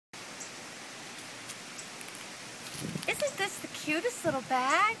Isn't this the cutest little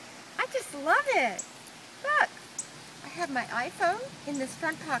bag? I just love it. Look, I have my iPhone in this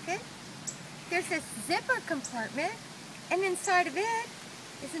front pocket. There's this zipper compartment, and inside of it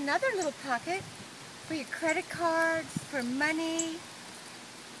is another little pocket for your credit cards, for money,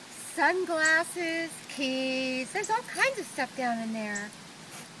 sunglasses, keys. There's all kinds of stuff down in there.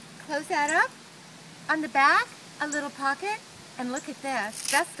 Close that up. On the back, a little pocket. And look at this.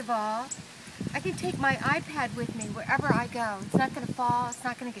 Best of all, I can take my iPad with me wherever I go. It's not going to fall. It's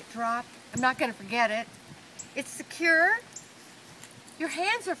not going to get dropped. I'm not going to forget it. It's secure. Your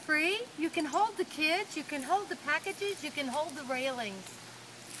hands are free. You can hold the kids. You can hold the packages. You can hold the railings.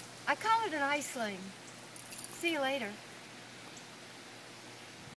 I call it an i-Sling. See you later.